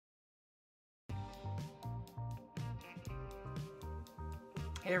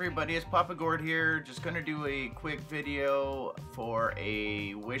Hey everybody, it's Papa Gord here. Just gonna do a quick video for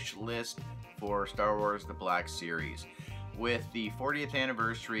a wish list for Star Wars The Black Series. With the 40th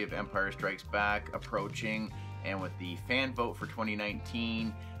anniversary of Empire Strikes Back approaching, and with the fan vote for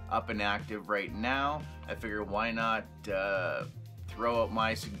 2019 up and active right now, I figured why not throw out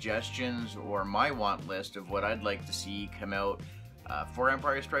my suggestions or my want list of what I'd like to see come out for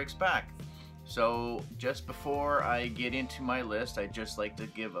Empire Strikes Back. So just before I get into my list, I'd just like to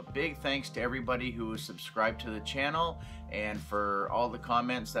give a big thanks to everybody who has subscribed to the channel and for all the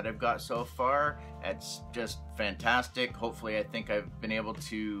comments that I've got so far. It's just fantastic. Hopefully I think I've been able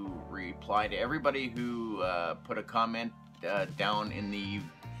to reply to everybody who put a comment down in the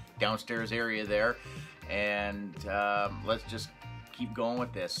downstairs area there. And let's just keep going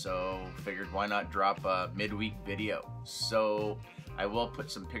with this. So figured why not drop a midweek video. So I will put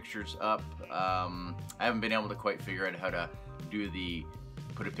some pictures up. I haven't been able to quite figure out how to do the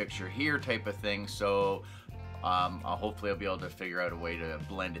put a picture here type of thing, so hopefully I'll be able to figure out a way to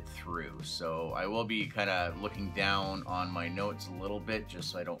blend it through. So I will be kind of looking down on my notes a little bit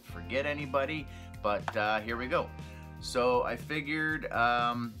just so I don't forget anybody, but here we go. So I figured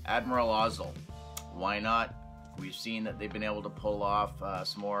Admiral Ozzel, why not? We've seen that they've been able to pull off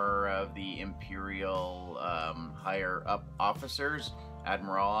some more of the Imperial higher up officers.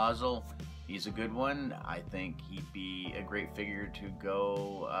 Admiral Ozzel, he's a good one. I think he'd be a great figure to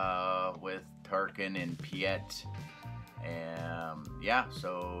go with Tarkin and Piet. And yeah,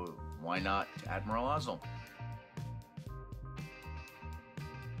 so why not Admiral Ozzel?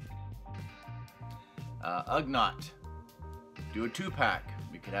 Ugnaught, do a 2-pack.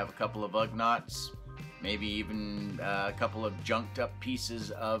 We could have a couple of Ugnaughts. Maybe even a couple of junked up pieces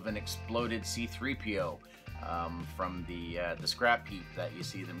of an exploded C-3PO from the scrap heap that you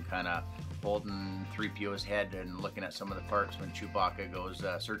see them kind of holding 3PO's head and looking at some of the parts when Chewbacca goes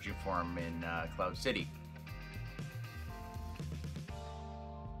searching for him in Cloud City.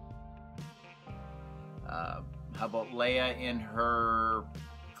 How about Leia in her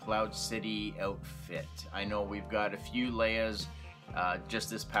Cloud City outfit? I know we've got a few Leias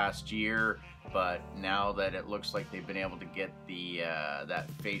just this past year, but now that it looks like they've been able to get the that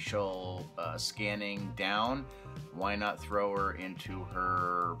facial scanning down, why not throw her into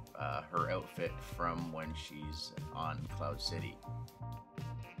her her outfit from when she's on Cloud City?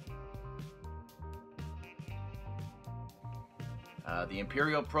 The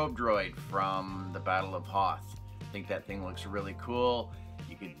Imperial probe droid from the Battle of Hoth. I think that thing looks really cool.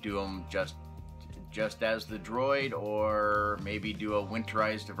 You could do them just as the droid, or maybe do a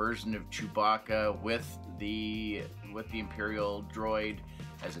winterized version of Chewbacca with the Imperial droid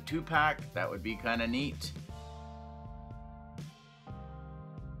as a 2-pack. That would be kind of neat.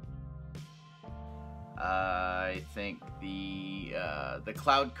 I think the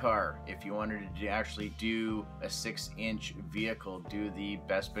Cloud Car, if you wanted to actually do a 6-inch vehicle, do the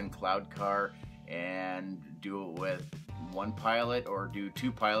Bespin Cloud Car and do it with 1 pilot, or do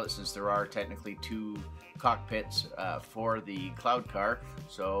 2 pilots, since there are technically 2 cockpits for the Cloud Car.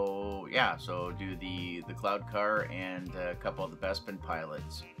 So yeah, so do the Cloud Car and a couple of the Bespin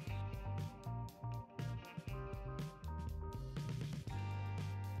pilots.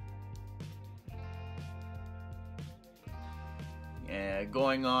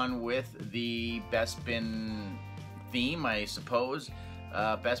 Going on with the Bespin theme, I suppose,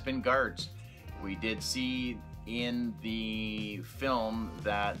 Bespin guards. We did see in the film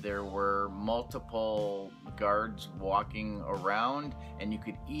that there were multiple guards walking around, and you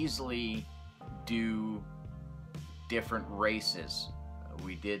could easily do different races.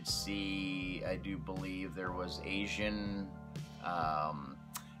 We did see, I do believe there was Asian,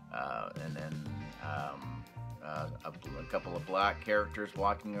 and then a couple of black characters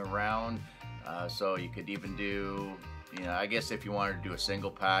walking around. So you could even do, you know, I guess if you wanted to do a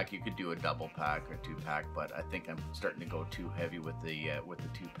single pack, you could do a double pack or 2-pack, but I think I'm starting to go too heavy with the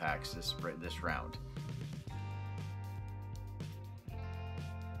 2-packs this round.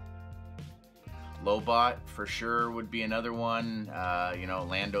 Lobot for sure would be another one. You know,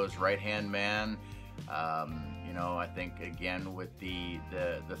 Lando's right-hand man. You know, I think again with the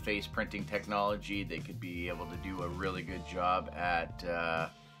face printing technology, they could be able to do a really good job at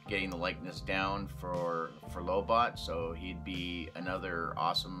getting the likeness down for Lobot, so he'd be another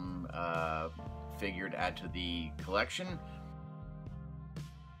awesome figure to add to the collection.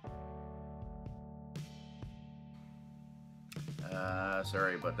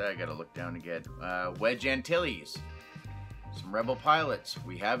 Sorry about that, I gotta look down again. Wedge Antilles, some Rebel pilots.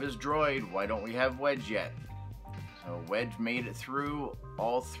 We have his droid, why don't we have Wedge yet? So Wedge made it through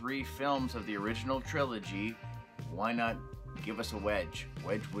all 3 films of the original trilogy. Why not give us a Wedge.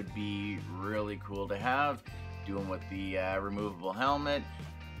 Wedge would be really cool to have. Do him with the removable helmet.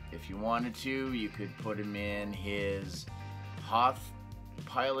 If you wanted to, you could put him in his Hoth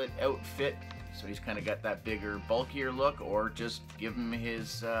pilot outfit, so he's kind of got that bigger, bulkier look, or just give him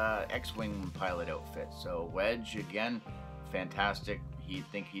his X-Wing pilot outfit. So Wedge, again, fantastic. He'd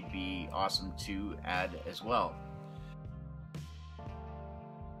think he'd be awesome to add as well.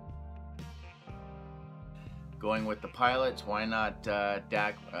 Going with the pilots, why not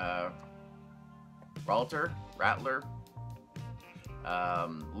Rattler,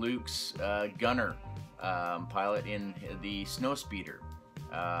 Luke's gunner, pilot in the Snowspeeder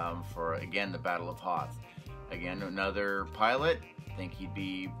for, again, the Battle of Hoth. Again, another pilot. I think he'd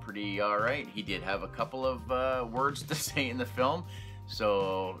be pretty alright. He did have a couple of words to say in the film,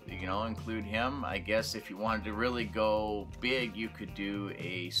 so, you know, include him. I guess if you wanted to really go big, you could do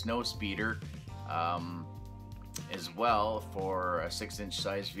a Snowspeeder as well for a 6-inch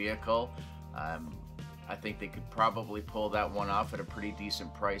size vehicle. I think they could probably pull that one off at a pretty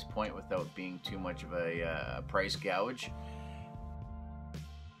decent price point without being too much of a price gouge.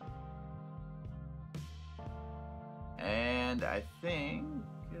 And I think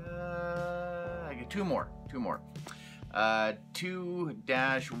I get two more.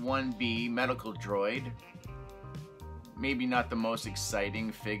 2-1B medical droid. Maybe not the most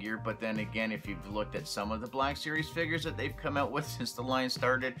exciting figure, but then again, if you've looked at some of the Black Series figures that they've come out with since the line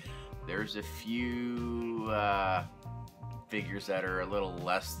started, there's a few figures that are a little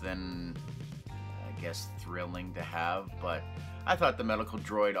less than, I guess, thrilling to have. But I thought the medical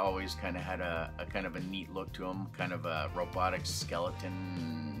droid always kind of had a kind of a neat look to him, kind of a robotic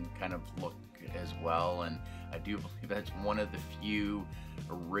skeleton kind of look as well. And I do believe that's one of the few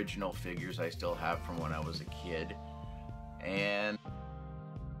original figures I still have from when I was a kid. And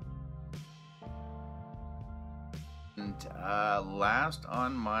last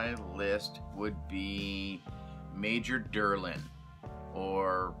on my list would be Major Durlin,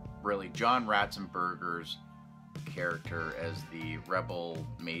 or really John Ratzenberger's character as the rebel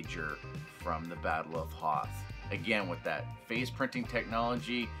major from the Battle of Hoth. Again, with that face printing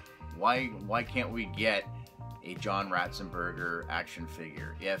technology, why can't we get a John Ratzenberger action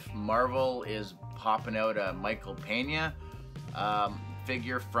figure? If Marvel is popping out a Michael Pena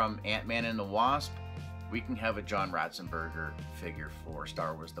figure from Ant-Man and the Wasp, we can have a John Ratzenberger figure for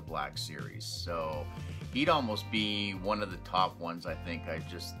Star Wars The Black Series. So he'd almost be one of the top ones I think I'd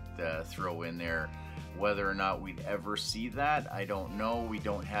just throw in there. Whether or not we'd ever see that, I don't know. We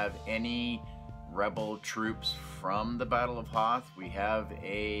don't have any rebel troops from the Battle of Hoth. We have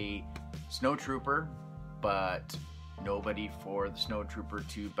a snowtrooper, but nobody for the snowtrooper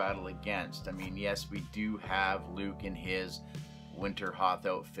to battle against. I mean, yes, we do have Luke in his winter Hoth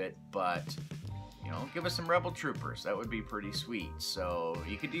outfit, but you know, give us some rebel troopers. That would be pretty sweet. So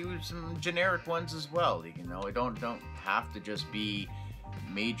you could do some generic ones as well. You know, it don't have to just be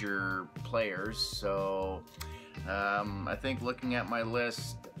major players. So I think looking at my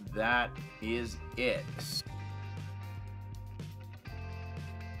list, that is it.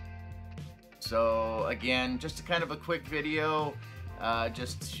 So again, just a kind of a quick video,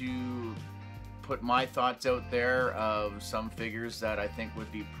 just to put my thoughts out there of some figures that I think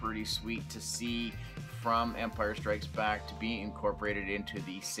would be pretty sweet to see from Empire Strikes Back to be incorporated into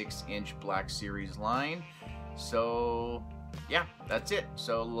the 6-inch Black Series line. So yeah, that's it.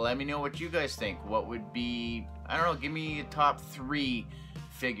 So let me know what you guys think. What would be, I don't know, give me a top 3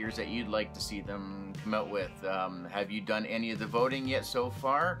 figures that you'd like to see them come out with. Have you done any of the voting yet so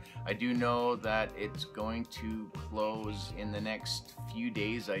far? I do know that it's going to close in the next few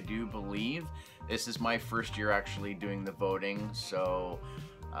days, I do believe. This is my first year actually doing the voting, so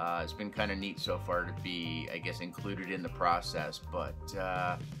it's been kind of neat so far to be, I guess, included in the process. But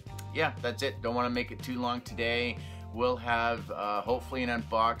yeah, that's it. Don't want to make it too long today. We'll have hopefully an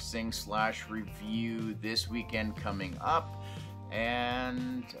unboxing / review this weekend coming up.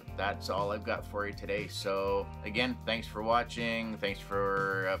 And that's all I've got for you today. So again, thanks for watching. Thanks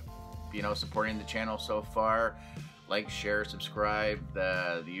for supporting the channel so far. Like, share, subscribe,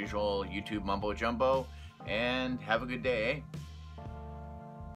 the usual YouTube mumbo jumbo, and have a good day, eh?